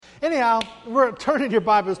Anyhow, we're turning your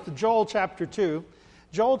Bibles to Joel chapter 2.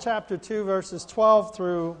 Joel chapter 2, verses 12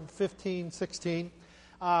 through 15, 16.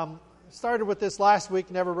 Started with this last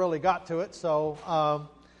week, never really got to it,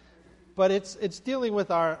 but it's dealing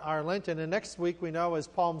with our Lenten, and next week we know is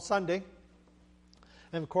Palm Sunday.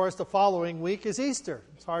 And of course, the following week is Easter.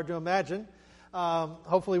 It's hard to imagine.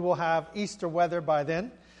 Hopefully we'll have Easter weather by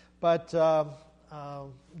then. But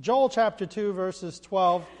Joel chapter 2, verses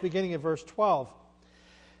 12, beginning at verse 12.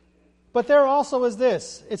 But there also is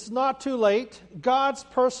this: it's not too late. God's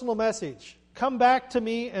personal message. Come back to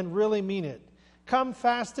me and really mean it. Come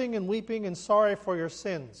fasting and weeping and sorry for your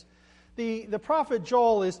sins. The prophet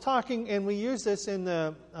Joel is talking, and we use this in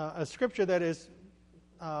a scripture that is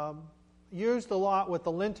used a lot with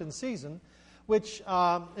the Lenten season, which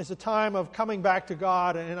is a time of coming back to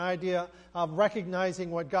God and an idea of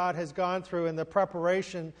recognizing what God has gone through in the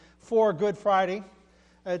preparation for Good Friday.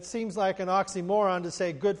 It seems like an oxymoron to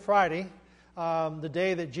say Good Friday, the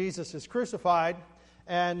day that Jesus is crucified,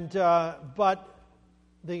 but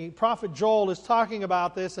the prophet Joel is talking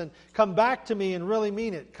about this, and come back to me and really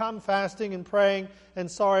mean it. Come fasting and praying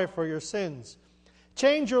and sorry for your sins.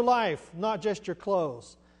 Change your life, not just your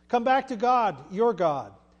clothes. Come back to God, your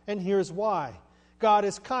God, and here's why. God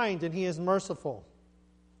is kind and He is merciful.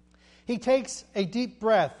 He takes a deep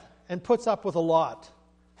breath and puts up with a lot.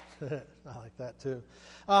 I like that too.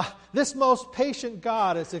 This most patient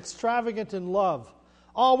God is extravagant in love,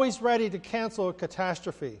 always ready to cancel a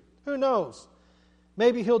catastrophe. Who knows?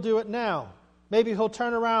 Maybe He'll do it now. Maybe He'll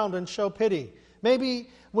turn around and show pity.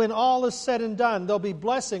 Maybe when all is said and done, there'll be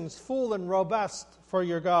blessings full and robust for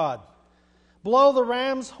your God. Blow the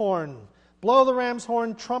ram's horn. Blow the ram's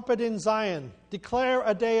horn, trumpet in Zion. Declare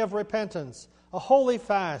a day of repentance, a holy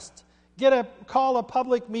fast. Call a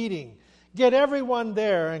public meeting. Get everyone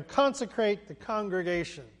there and consecrate the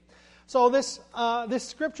congregation. So this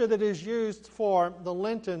scripture that is used for the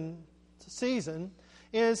Lenten season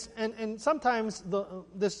is, and sometimes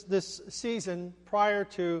this season prior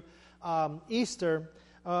to Easter,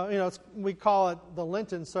 we call it the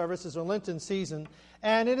Lenten services or Lenten season,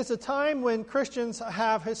 and it is a time when Christians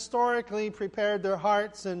have historically prepared their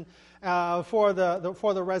hearts and for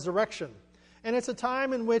the resurrection. And it's a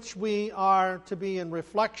time in which we are to be in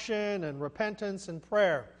reflection and repentance and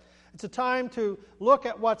prayer. It's a time to look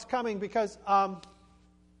at what's coming because the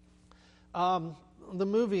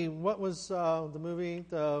movie, what was the movie?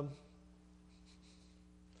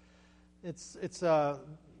 Is it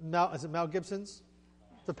Mel Gibson's?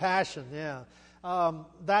 The Passion, yeah. I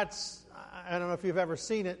don't know if you've ever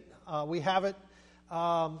seen it. We have it.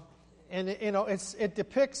 And it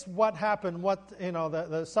depicts what happened,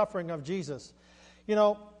 the suffering of Jesus.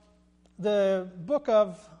 The book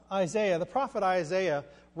of Isaiah, the prophet Isaiah,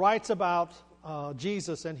 writes about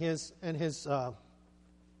Jesus and his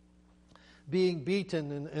being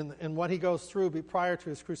beaten and what he goes through prior to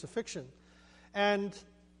his crucifixion. And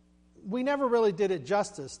we never really did it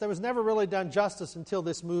justice. There was never really done justice until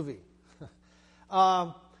this movie.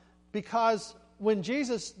 Because when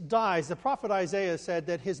Jesus dies, the prophet Isaiah said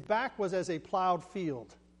that his back was as a plowed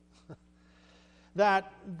field.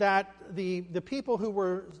 that the people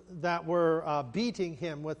that were beating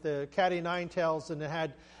him with the cat o' nine tails, and it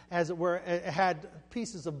had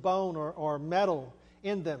pieces of bone or metal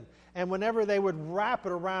in them. And whenever they would wrap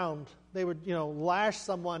it around, they would lash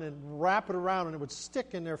someone and wrap it around, and it would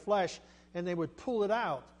stick in their flesh, and they would pull it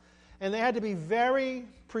out. And they had to be very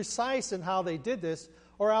precise in how they did this,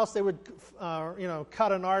 or else they would,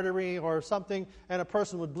 cut an artery or something, and a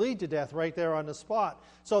person would bleed to death right there on the spot.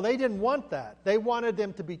 So they didn't want that. They wanted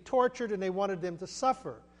them to be tortured, and they wanted them to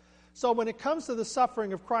suffer. So when it comes to the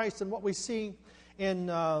suffering of Christ and what we see in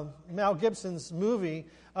Mel Gibson's movie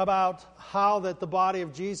about how that the body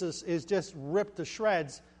of Jesus is just ripped to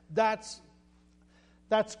shreds, that's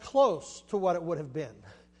close to what it would have been.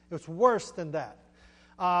 It's worse than that.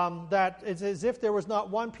 That it's as if there was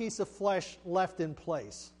not one piece of flesh left in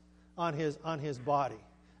place on his body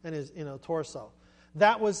and his torso.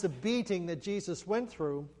 That was the beating that Jesus went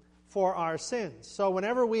through for our sins. So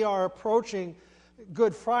whenever we are approaching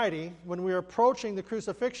Good Friday, when we are approaching the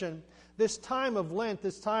crucifixion, this time of Lent,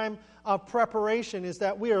 this time of preparation, is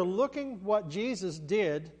that we are looking what Jesus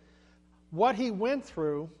did, what He went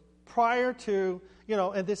through prior to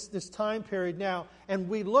in this time period now, and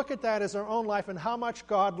we look at that as our own life and how much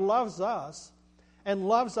God loves us and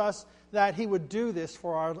loves us that He would do this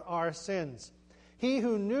for our sins. He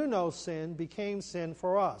who knew no sin became sin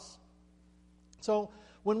for us. So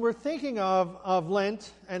when we're thinking of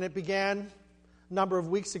Lent, and it began a number of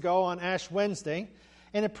weeks ago on Ash Wednesday,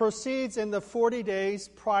 and it proceeds in the 40 days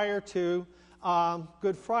prior to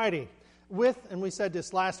Good Friday. and we said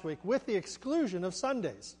this last week, with the exclusion of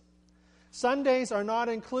Sundays. Sundays are not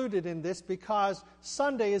included in this because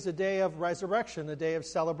Sunday is a day of resurrection, a day of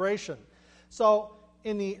celebration. So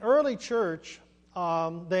in the early church,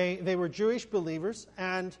 they were Jewish believers,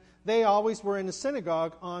 and they always were in the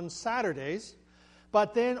synagogue on Saturdays.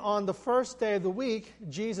 But then on the first day of the week,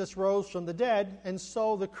 Jesus rose from the dead, and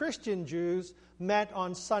so the Christian Jews met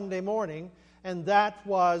on Sunday morning, and that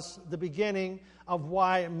was the beginning of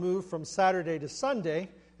why it moved from Saturday to Sunday,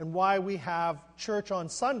 and why we have church on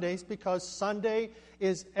Sundays, because Sunday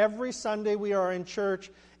is every Sunday we are in church.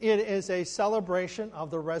 It is a celebration of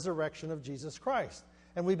the resurrection of Jesus Christ.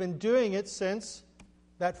 And we've been doing it since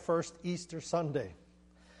that first Easter Sunday.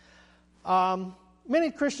 Many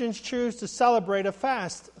Christians choose to celebrate a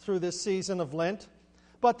fast through this season of Lent,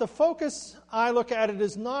 but the focus, I look at it,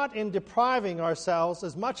 is not in depriving ourselves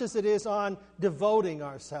as much as it is on devoting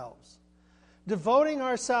ourselves. Devoting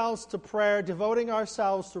ourselves to prayer, devoting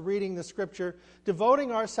ourselves to reading the Scripture,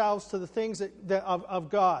 devoting ourselves to the things of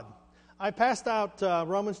God. I passed out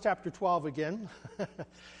Romans chapter 12 again.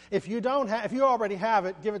 If you already have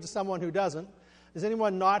it, give it to someone who doesn't. Does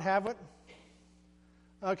anyone not have it?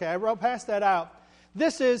 Okay, I passed that out.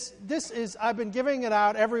 This is I've been giving it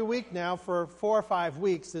out every week now for 4 or 5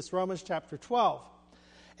 weeks, this Romans chapter 12.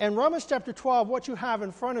 And Romans chapter 12, what you have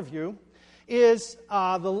in front of you is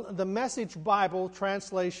the Message Bible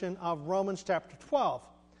translation of Romans chapter 12.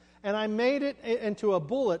 And I made it into a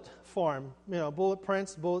bullet form, bullet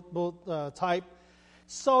prints, bullet type,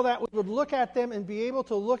 so that we would look at them and be able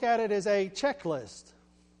to look at it as a checklist.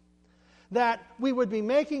 That we would be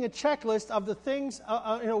making a checklist of the things,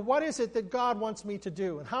 what is it that God wants me to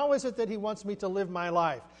do? And how is it that He wants me to live my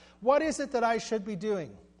life? What is it that I should be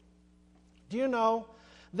doing? Do you know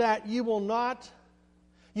that you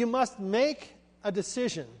must make a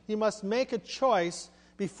decision. You must make a choice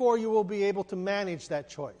before you will be able to manage that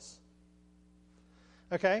choice.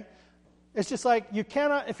 Okay? It's just like you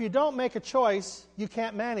cannot, if you don't make a choice, you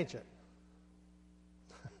can't manage it.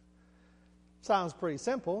 Sounds pretty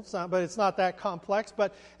simple, but it's not that complex.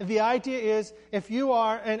 But the idea is, if you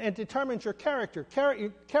are, and it determines your character.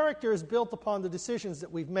 Character is built upon the decisions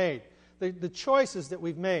that we've made, the choices that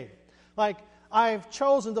we've made. Like, I've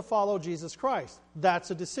chosen to follow Jesus Christ.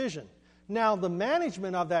 That's a decision. Now, the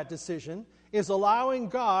management of that decision is allowing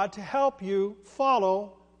God to help you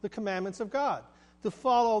follow the commandments of God, to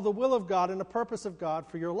follow the will of God and the purpose of God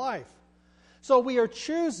for your life. So we are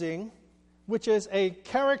choosing, which is a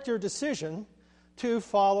character decision, to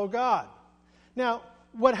follow God. Now,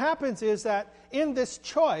 what happens is that in this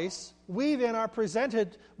choice, we then are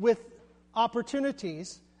presented with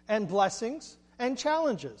opportunities and blessings and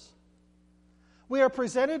challenges. We are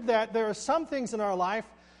presented that there are some things in our life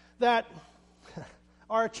that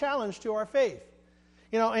are a challenge to our faith.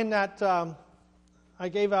 In that, I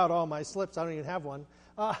gave out all my slips. I don't even have one.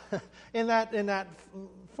 In that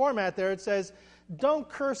format there, it says, "Don't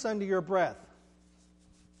curse under your breath."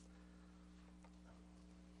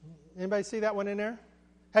 Anybody see that one in there?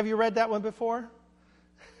 Have you read that one before?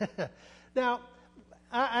 Now,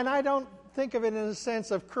 I don't think of it in a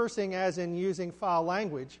sense of cursing as in using foul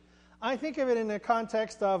language. I think of it in the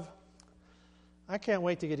context of, I can't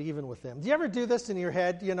wait to get even with them. Do you ever do this in your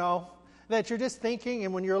head, that you're just thinking,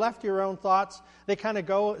 and when you're left to your own thoughts,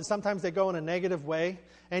 sometimes they go in a negative way,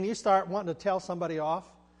 and you start wanting to tell somebody off,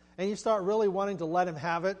 and you start really wanting to let them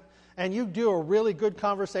have it, and you do a really good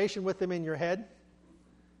conversation with them in your head?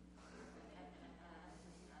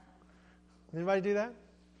 Anybody do that?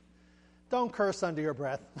 Don't curse under your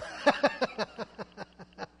breath.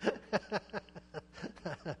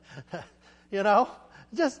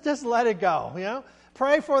 Just let it go,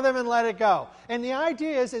 Pray for them and let it go. And the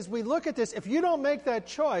idea is, as we look at this, if you don't make that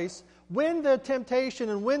choice, when the temptation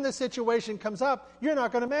and when the situation comes up, you're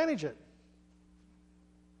not going to manage it.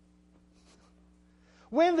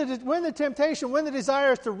 When the temptation, when the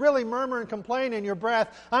desire is to really murmur and complain in your breath,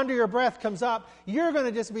 under your breath comes up, you're going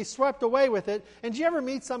to just be swept away with it. And do you ever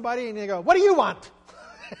meet somebody and you go, "What do you want?"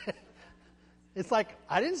 It's like,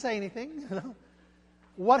 I didn't say anything.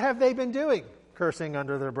 What have they been doing? Cursing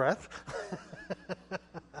under their breath.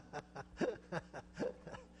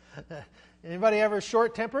 Anybody ever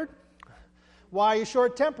short-tempered? Why are you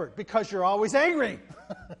short-tempered? Because you're always angry.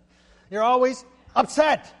 You're always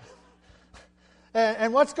upset.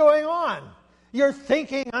 And what's going on? You're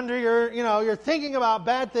thinking you're thinking about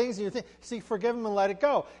bad things, and forgive them and let it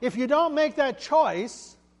go. If you don't make that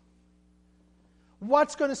choice,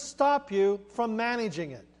 what's going to stop you from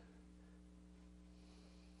managing it?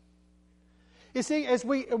 You see,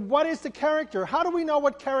 what is the character? How do we know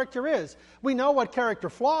what character is? We know what character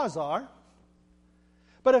flaws are.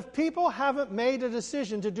 But if people haven't made a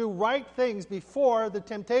decision to do right things before the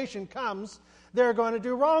temptation comes, they're going to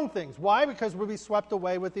do wrong things. Why? Because we'll be swept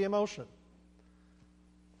away with the emotion.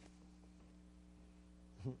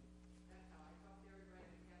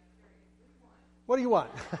 What do you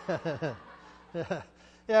want?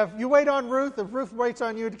 Yeah, if you wait on Ruth, if Ruth waits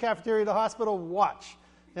on you at the cafeteria of the hospital, watch.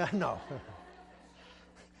 Yeah, no.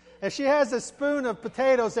 If she has a spoon of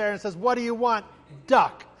potatoes there and says, "What do you want?"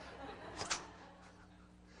 Duck.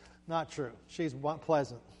 Not true. She's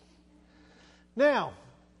pleasant. Now,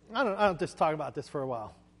 I don't just talk about this for a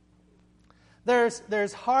while.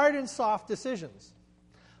 There's hard and soft decisions.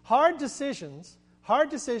 Hard decisions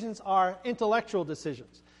are intellectual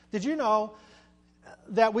decisions. Did you know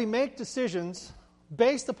that we make decisions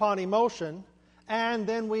based upon emotion, and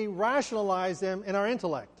then we rationalize them in our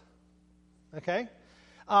intellect? Okay?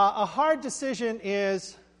 A hard decision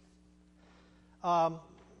is,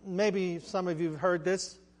 maybe some of you have heard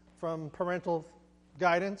this from parental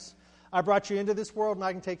guidance. I brought you into this world and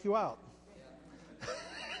I can take you out.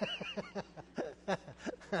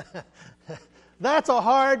 That's a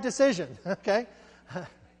hard decision, okay? All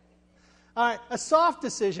right, a soft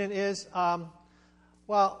decision is,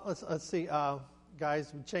 let's see,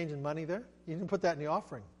 guys, changing money there. You didn't put that in the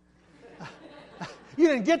offering. You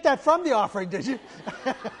didn't get that from the offering, did you?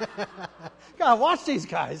 God, watch these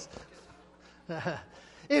guys.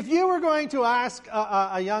 If you were going to ask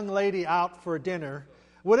a young lady out for dinner,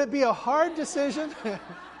 would it be a hard decision?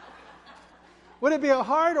 Would it be a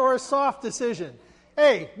hard or a soft decision?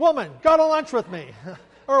 Hey, woman, go to lunch with me.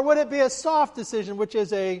 Or would it be a soft decision, which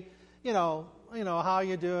is a, how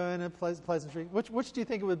you doing, a pleasantry? Which do you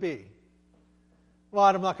think it would be? Well,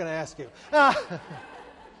 I'm not going to ask you.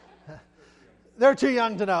 They're too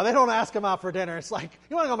young to know. They don't ask them out for dinner. It's like,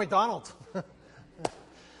 you want to go to McDonald's?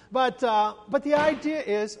 But the idea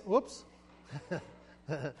is, whoops,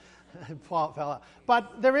 fell out.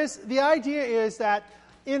 But the idea is that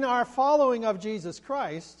in our following of Jesus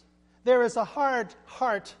Christ, there is a hard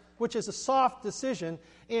heart, which is a soft decision,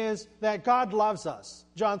 is that God loves us.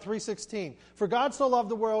 John 3:16. For God so loved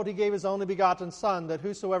the world, he gave his only begotten Son, that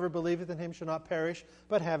whosoever believeth in him shall not perish,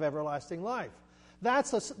 but have everlasting life.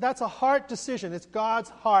 That's a heart decision. It's God's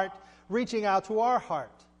heart reaching out to our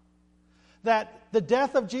heart. That the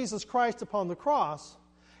death of Jesus Christ upon the cross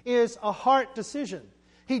is a heart decision.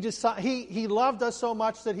 He loved us so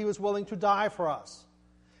much that he was willing to die for us.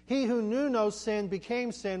 He who knew no sin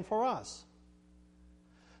became sin for us.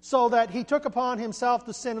 So that he took upon himself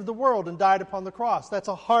the sin of the world and died upon the cross. That's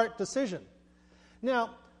a heart decision.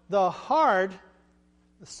 Now, the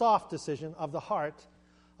soft decision of the heart,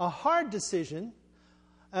 a hard decision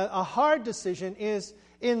is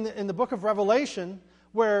in the book of Revelation,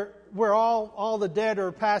 where all the dead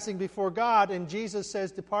are passing before God, and Jesus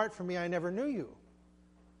says, "Depart from me, I never knew you."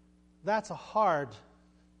 That's a hard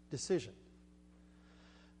decision.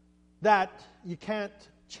 That you can't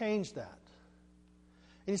change that.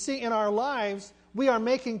 And you see, in our lives, we are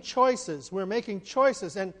making choices. We're making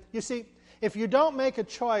choices. And you see, if you don't make a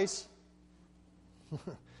choice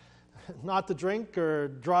not to drink or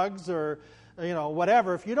drugs or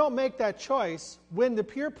whatever, if you don't make that choice, when the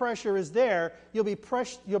peer pressure is there, you'll be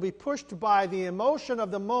pushed by the emotion of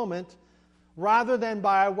the moment rather than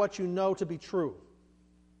by what you know to be true.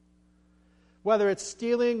 Whether it's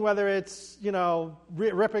stealing, whether it's,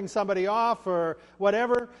 ripping somebody off or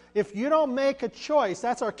whatever, if you don't make a choice,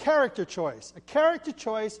 that's our character choice. A character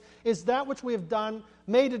choice is that which we have done,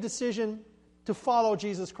 made a decision to follow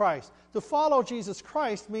Jesus Christ. To follow Jesus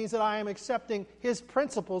Christ means that I am accepting his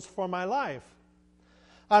principles for my life.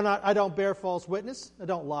 I don't bear false witness. I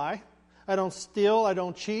don't lie. I don't steal. I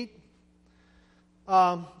don't cheat.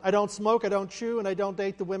 I don't smoke. I don't chew. And I don't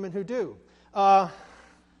date the women who do. I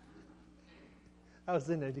was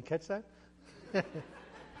in there. Did you catch that?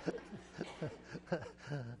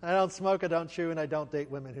 I don't smoke, I don't chew, and I don't date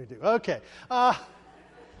women who do. Okay.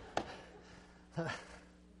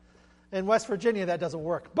 In West Virginia, that doesn't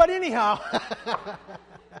work. But anyhow,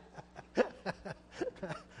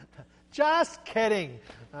 just kidding.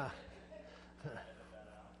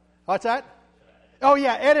 What's that? Oh,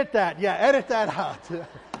 yeah, edit that. Yeah, edit that out.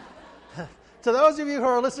 To those of you who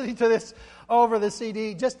are listening to this over the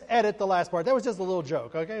CD, just edit the last part. That was just a little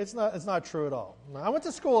joke, okay? It's not true at all. I went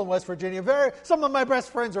to school in West Virginia. Some of my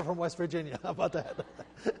best friends are from West Virginia. How about that?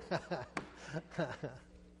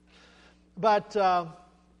 But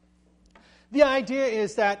the idea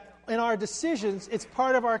is that in our decisions, it's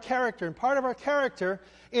part of our character. And part of our character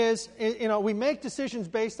is, we make decisions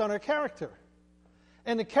based on our character.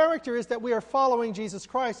 And the character is that we are following Jesus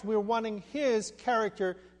Christ. We're wanting his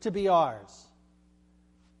character to be ours.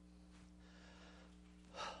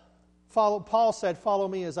 Paul said, follow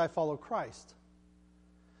me as I follow Christ.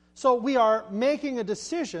 So we are making a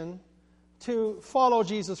decision to follow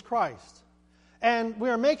Jesus Christ. And we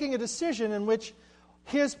are making a decision in which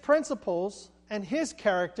his principles and his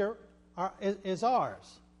character is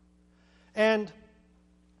ours. And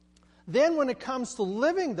then when it comes to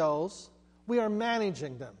living those, we are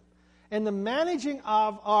managing them. And the managing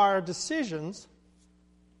of our decisions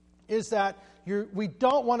is that we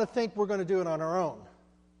don't want to think we're going to do it on our own.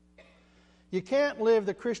 You can't live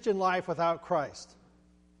the Christian life without Christ.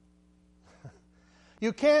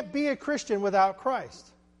 You can't be a Christian without Christ.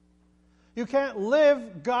 You can't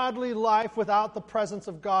live godly life without the presence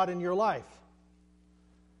of God in your life.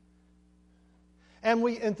 And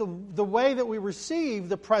the way that we receive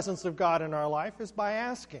the presence of God in our life is by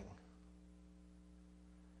asking.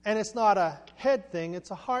 And it's not a head thing,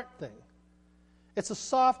 it's a heart thing. It's a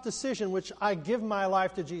soft decision which I give my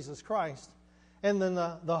life to Jesus Christ. And then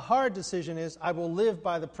the hard decision is I will live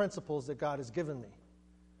by the principles that God has given me.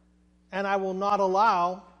 And I will not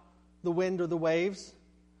allow the wind or the waves,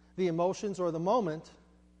 the emotions or the moment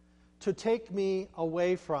to take me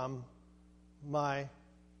away from my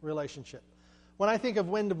relationship. When I think of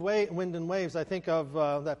wind and waves, I think of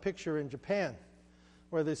that picture in Japan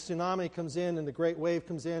where the tsunami comes in and the great wave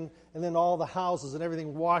comes in and then all the houses and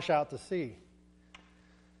everything wash out to sea.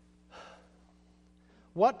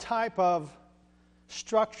 What type of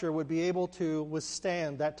structure would be able to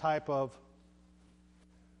withstand that type of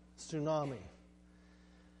tsunami?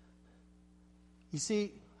 You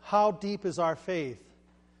see, how deep is our faith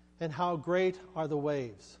and how great are the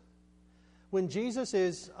waves? When Jesus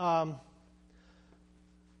is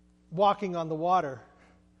walking on the water,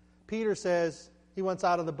 Peter says, he wants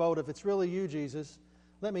out of the boat, if it's really you, Jesus,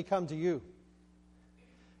 let me come to you.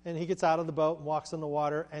 And he gets out of the boat and walks on the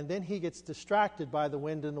water, and then he gets distracted by the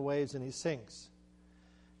wind and the waves and he sinks.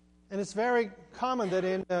 And it's very common that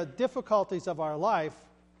in the difficulties of our life,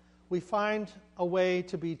 we find a way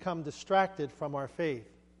to become distracted from our faith.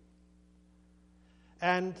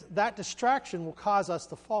 And that distraction will cause us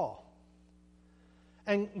to fall.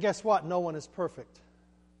 And guess what? No one is perfect.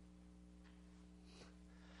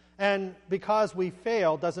 And because we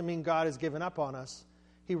fail doesn't mean God has given up on us.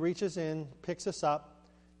 He reaches in, picks us up,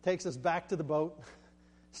 takes us back to the boat,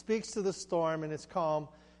 speaks to the storm, and it's calm,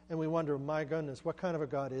 and we wonder, my goodness, what kind of a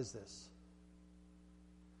God is this?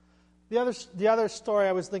 The other story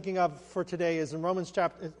I was thinking of for today is in Romans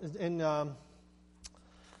chapter,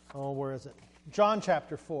 where is it? John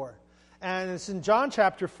chapter 4. And it's in John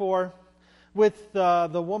chapter 4 with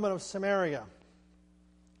the woman of Samaria.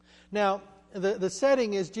 Now, the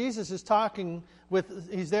setting is Jesus is talking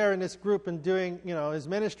with, he's there in this group and doing, his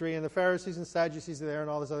ministry, and the Pharisees and Sadducees are there and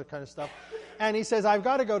all this other kind of stuff. And he says, I've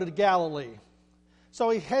got to go to Galilee. So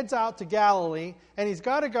he heads out to Galilee, and he's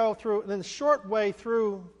got to go through, and then the short way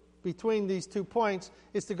through between these 2 points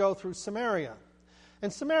is to go through Samaria.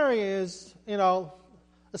 And Samaria is, a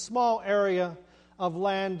small area of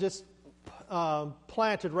land just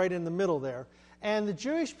planted right in the middle there. And the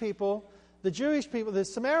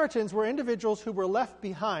Samaritans were individuals who were left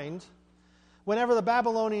behind. Whenever the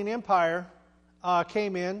Babylonian Empire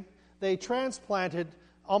came in, they transplanted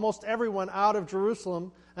almost everyone out of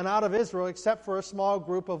Jerusalem and out of Israel except for a small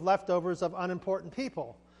group of leftovers of unimportant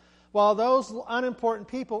people. While those unimportant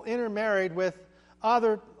people intermarried with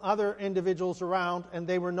other individuals around, and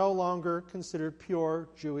they were no longer considered pure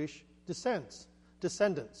Jewish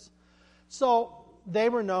descendants. So they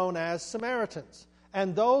were known as Samaritans.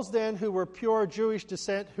 And those then who were pure Jewish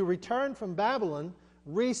descent who returned from Babylon,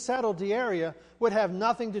 resettled the area, would have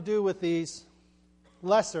nothing to do with these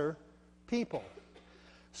lesser people.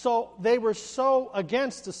 So they were so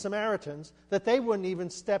against the Samaritans that they wouldn't even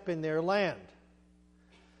step in their land.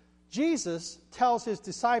 Jesus tells his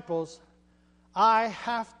disciples, I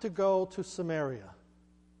have to go to Samaria.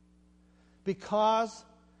 Because,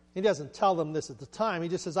 he doesn't tell them this at the time, he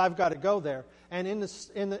just says, I've got to go there. And in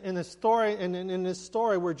this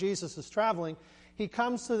story where Jesus is traveling, he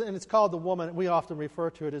comes to, and it's called the woman, we often refer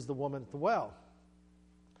to it as the woman at the well.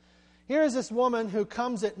 Here is this woman who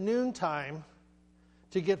comes at noontime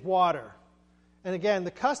to get water. And again,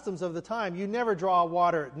 the customs of the time, you never draw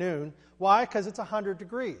water at noon. Why? Because it's 100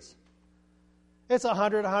 degrees. It's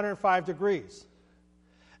 100, 105 degrees.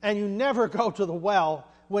 And you never go to the well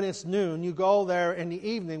when it's noon. You go there in the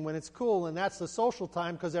evening when it's cool, and that's the social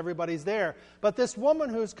time because everybody's there. But this woman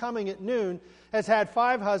who's coming at noon has had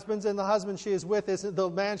 5 husbands, and the husband she is with isn't the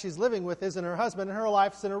man she's living with isn't her husband, and her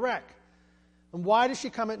life's in a wreck. And why does she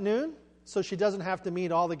come at noon? So she doesn't have to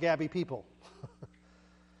meet all the gabby people.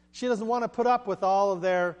 She doesn't want to put up with all of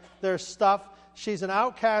their stuff. She's an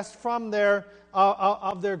outcast from their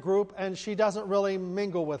of their group, and she doesn't really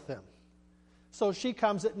mingle with them. So she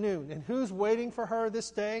comes at noon. And who's waiting for her this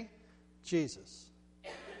day? Jesus.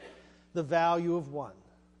 The value of one.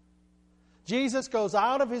 Jesus goes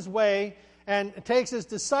out of his way and takes his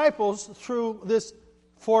disciples through this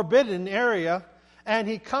forbidden area, and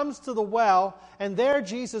he comes to the well, and there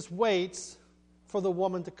Jesus waits for the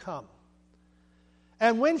woman to come.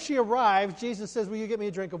 And when she arrives, Jesus says, will you get me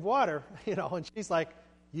a drink of water? And she's like,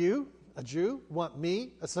 you, a Jew, want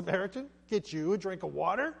me, a Samaritan, get you a drink of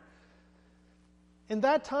water? In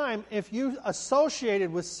that time, if you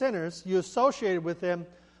associated with sinners, you associated with them,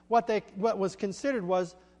 what was considered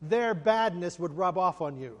was their badness would rub off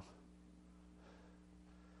on you.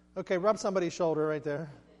 Okay, rub somebody's shoulder right there.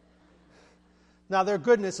 Now their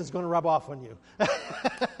goodness is going to rub off on you.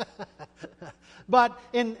 But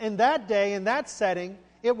in that day, in that setting,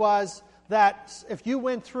 it was that if you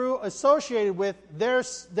went through associated with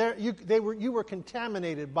you were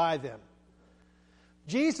contaminated by them.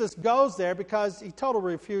 Jesus goes there because he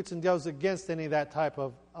totally refutes and goes against any of that type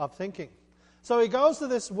of thinking. So he goes to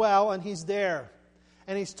this well and he's there.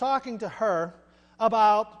 And he's talking to her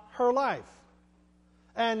about her life.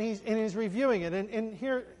 And he's reviewing it. And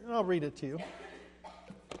here, I'll read it to you.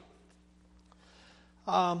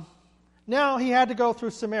 Now he had to go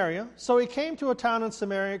through Samaria. So he came to a town in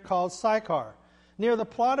Samaria called Sychar, near the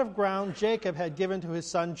plot of ground Jacob had given to his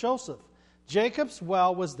son Joseph. Jacob's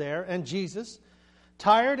well was there, and Jesus,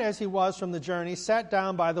 tired as he was from the journey, sat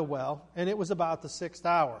down by the well, and it was about the 6th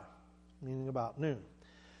hour, meaning about noon.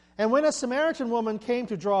 And when a Samaritan woman came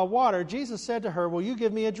to draw water, Jesus said to her, will you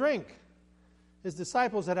give me a drink? His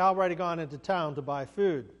disciples had already gone into town to buy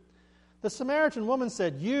food. The Samaritan woman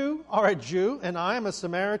said, you are a Jew, and I am a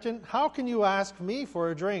Samaritan. How can you ask me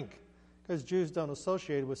for a drink? Because Jews don't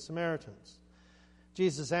associate with Samaritans.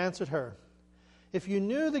 Jesus answered her, if you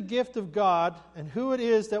knew the gift of God and who it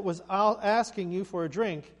is that was asking you for a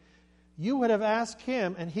drink, you would have asked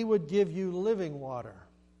him, and he would give you living water.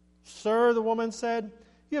 Sir, the woman said,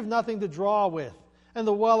 you have nothing to draw with, and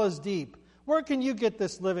the well is deep. Where can you get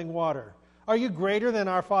this living water? Are you greater than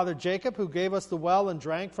our father Jacob, who gave us the well and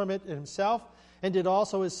drank from it himself, and did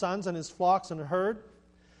also his sons and his flocks and herd?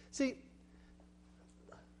 See,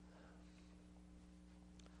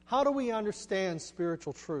 how do we understand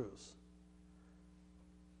spiritual truths?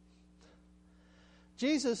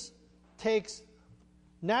 Jesus takes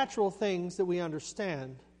natural things that we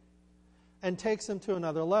understand and takes them to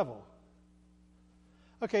another level.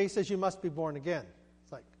 Okay, he says you must be born again.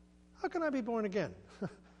 It's like, how can I be born again?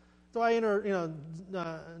 Do I enter,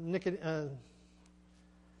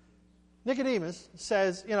 Nicodemus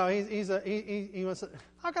says, he wants to,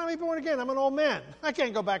 how can I be born again? I'm an old man. I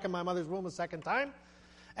can't go back in my mother's womb a second time.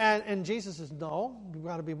 And Jesus says, no, you've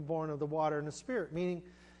got to be born of the water and the Spirit, meaning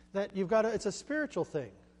that it's a spiritual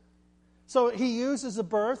thing. So he uses the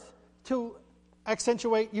birth to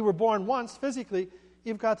accentuate you were born once physically,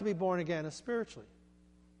 you've got to be born again spiritually.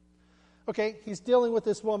 Okay, he's dealing with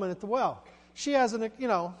this woman at the well. She has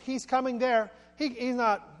he's coming there. He's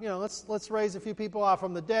not, let's raise a few people out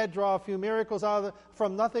from the dead, draw a few miracles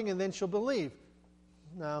from nothing, and then she'll believe.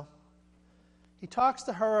 No. He talks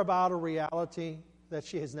to her about a reality that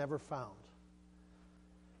she has never found.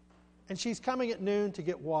 And she's coming at noon to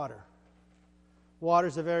get water. Water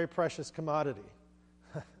is a very precious commodity.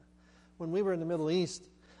 When we were in the Middle East,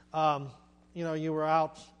 you were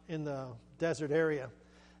out in the desert area,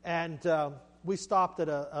 and we stopped at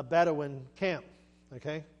a Bedouin camp,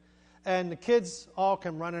 okay? And the kids all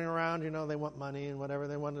come running around, they want money and whatever.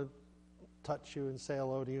 They want to touch you and say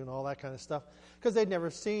hello to you and all that kind of stuff because they'd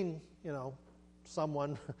never seen,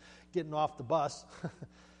 someone getting off the bus.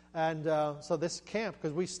 And so this camp,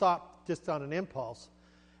 because we stopped just on an impulse,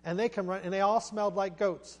 and they come running, and they all smelled like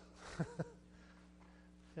goats.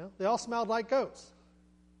 They all smelled like goats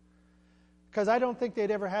because I don't think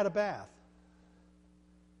they'd ever had a bath.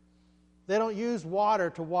 They don't use water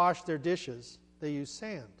to wash their dishes. They use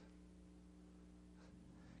sand.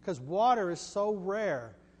 Because water is so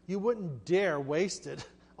rare, you wouldn't dare waste it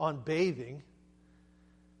on bathing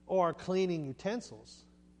or cleaning utensils.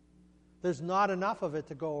 There's not enough of it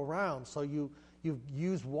to go around, so you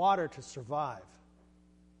use water to survive.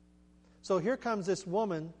 So here comes this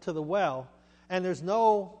woman to the well, and there's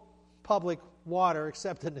no public water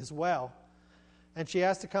except in this well. And she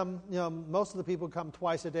has to come, most of the people come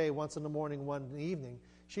twice a day, once in the morning, one in the evening.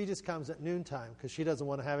 She just comes at noontime because she doesn't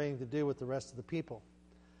want to have anything to do with the rest of the people.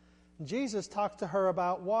 And Jesus talks to her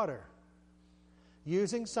about water,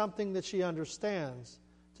 using something that she understands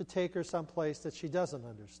to take her someplace that she doesn't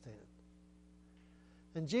understand.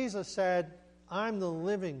 And Jesus said, I'm the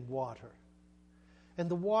living water. and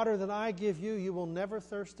the water that I give you, you will never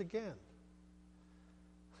thirst again.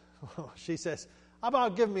 She says, how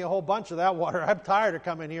about giving me a whole bunch of that water? I'm tired of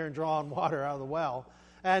coming here and drawing water out of the well.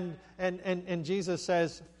 And Jesus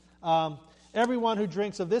says, everyone who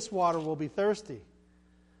drinks of this water will be thirsty.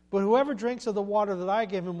 But whoever drinks of the water that I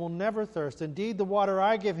give him will never thirst. Indeed, the water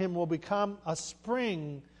I give him will become a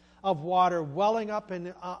spring of water welling up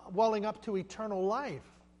to eternal life.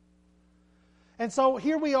 And so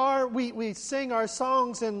here we are, we sing our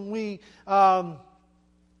songs and we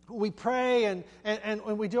pray and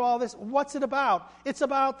we do all this. What's it about? It's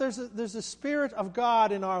about there's a Spirit of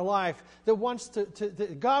God in our life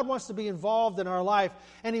that God wants to be involved in our life,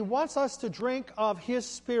 and He wants us to drink of His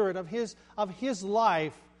Spirit, of His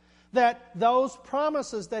life, that those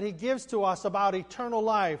promises that He gives to us about eternal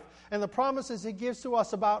life, and the promises He gives to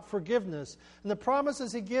us about forgiveness, and the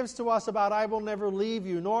promises He gives to us about I will never leave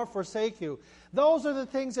you nor forsake you, those are the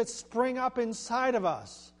things that spring up inside of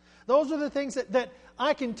us. Those are the things that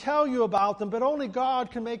I can tell you about them, but only God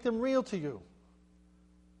can make them real to you.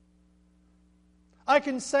 I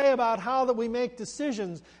can say about how that we make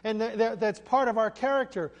decisions, and that's part of our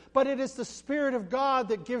character, but it is the Spirit of God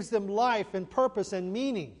that gives them life and purpose and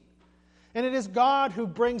meaning. And it is God who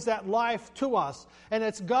brings that life to us. And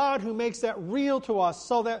it's God who makes that real to us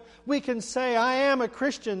so that we can say, I am a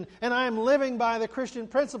Christian and I am living by the Christian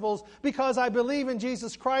principles because I believe in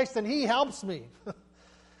Jesus Christ and He helps me.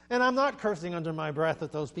 And I'm not cursing under my breath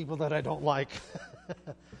at those people that I don't like.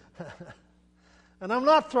 And I'm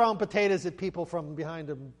not throwing potatoes at people from behind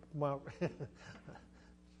them. Well,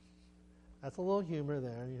 that's a little humor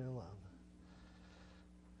there. You're allowed.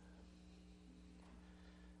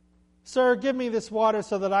 Sir, give me this water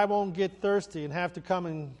so that I won't get thirsty and have to come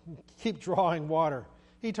and keep drawing water.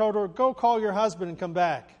 He told her, go call your husband and come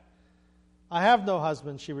back. I have no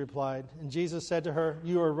husband, she replied. And Jesus said to her,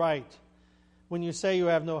 you are right when you say you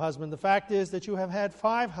have no husband. The fact is that you have had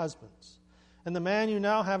 5 husbands, and the man you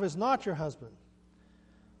now have is not your husband.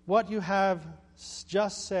 What you have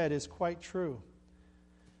just said is quite true.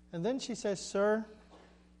 And then she says, Sir,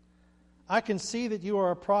 I can see that you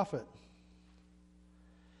are a prophet.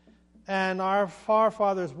 And our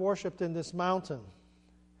forefathers worshipped in this mountain.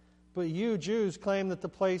 But you Jews claim that the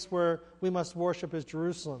place where we must worship is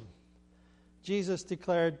Jerusalem. Jesus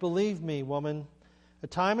declared, believe me, woman, a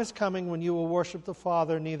time is coming when you will worship the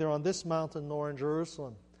Father neither on this mountain nor in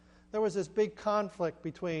Jerusalem. There was this big conflict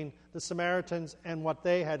between the Samaritans and what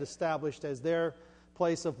they had established as their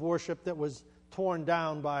place of worship that was torn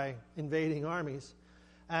down by invading armies,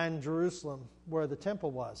 and Jerusalem, where the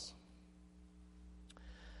temple was.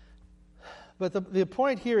 But the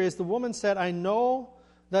point here is the woman said, I know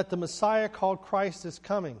that the Messiah called Christ is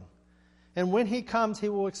coming. And when He comes, He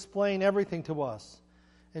will explain everything to us.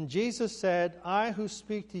 And Jesus said, I who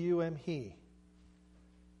speak to you am He.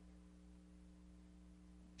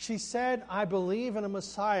 She said, I believe in a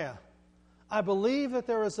Messiah. I believe that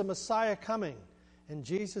there is a Messiah coming. And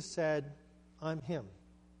Jesus said, I'm Him.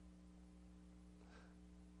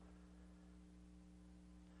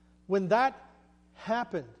 When that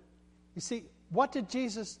happened, you see, what did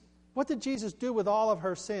Jesus do with all of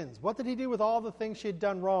her sins? What did He do with all the things she had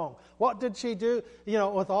done wrong? What did she do,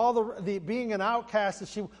 with all the being an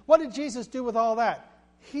outcast? What did Jesus do with all that?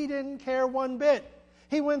 He didn't care one bit.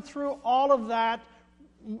 He went through all of that,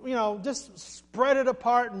 just spread it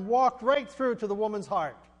apart and walked right through to the woman's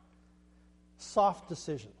heart. Soft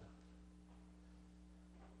decision.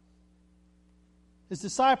 His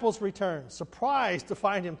disciples returned, surprised to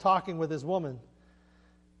find Him talking with His woman.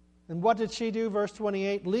 And what did she do? Verse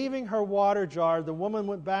 28, leaving her water jar, the woman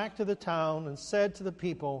went back to the town and said to the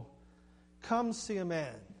people, come see a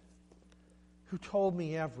man who told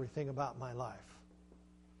me everything about my life.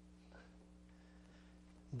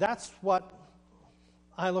 That's what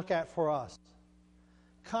I look at for us.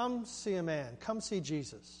 Come see a man. Come see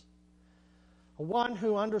Jesus. One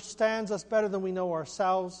who understands us better than we know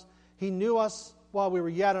ourselves. He knew us while we were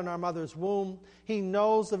yet in our mother's womb. He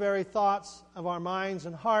knows the very thoughts of our minds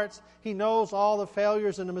and hearts. He knows all the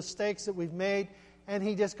failures and the mistakes that we've made. And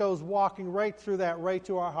He just goes walking right through that, right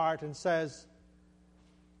to our heart and says,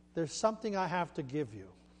 there's something I have to give you.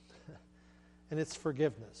 And it's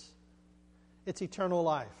forgiveness. It's eternal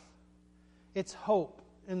life. It's hope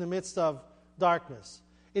in the midst of darkness.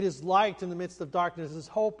 It is light in the midst of darkness. It's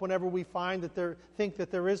hope whenever we think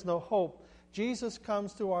that there is no hope. Jesus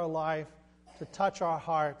comes to our life to touch our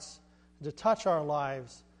hearts, to touch our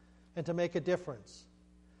lives, and to make a difference.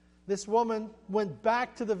 This woman went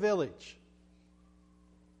back to the village.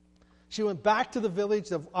 She went back to the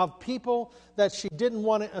village of people that she didn't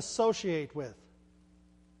want to associate with.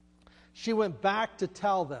 She went back to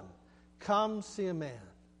tell them, come see a man.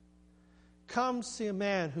 Come see a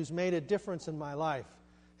man who's made a difference in my life.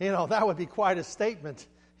 That would be quite a statement.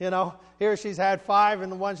 Here she's had 5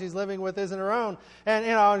 and the one she's living with isn't her own.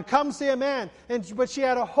 And come see a man. But she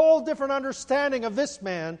had a whole different understanding of this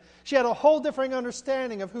man. She had a whole different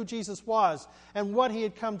understanding of who Jesus was and what he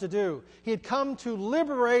had come to do. He had come to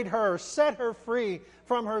liberate her, set her free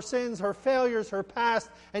from her sins, her failures, her past,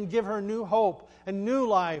 and give her new hope and new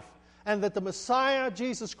life. And that the Messiah,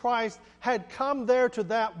 Jesus Christ, had come there to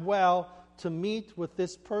that well to meet with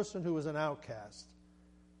this person who was an outcast.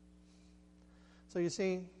 So you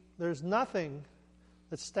see, there's nothing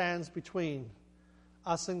that stands between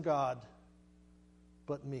us and God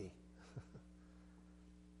but me.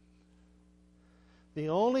 The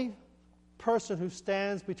only person who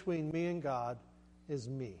stands between me and God is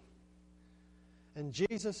me. And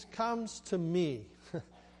Jesus comes to me,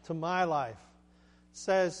 to my life,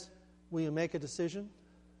 says, will you make a decision?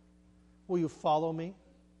 Will you follow me?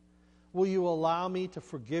 Will you allow me to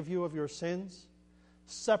forgive you of your sins,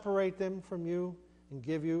 separate them from you, and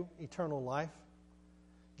give you eternal life?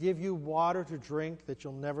 Give you water to drink that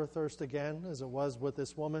you'll never thirst again, as it was with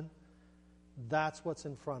this woman? That's what's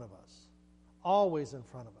in front of us. Always in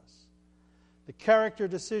front of us. The character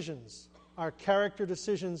decisions are character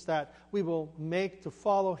decisions that we will make to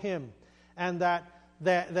follow him, and that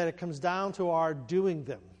it comes down to our doing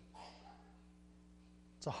them.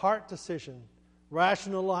 It's a heart decision,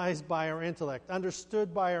 rationalized by our intellect,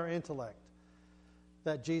 understood by our intellect,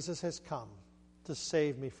 that Jesus has come to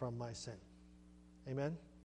save me from my sin. Amen?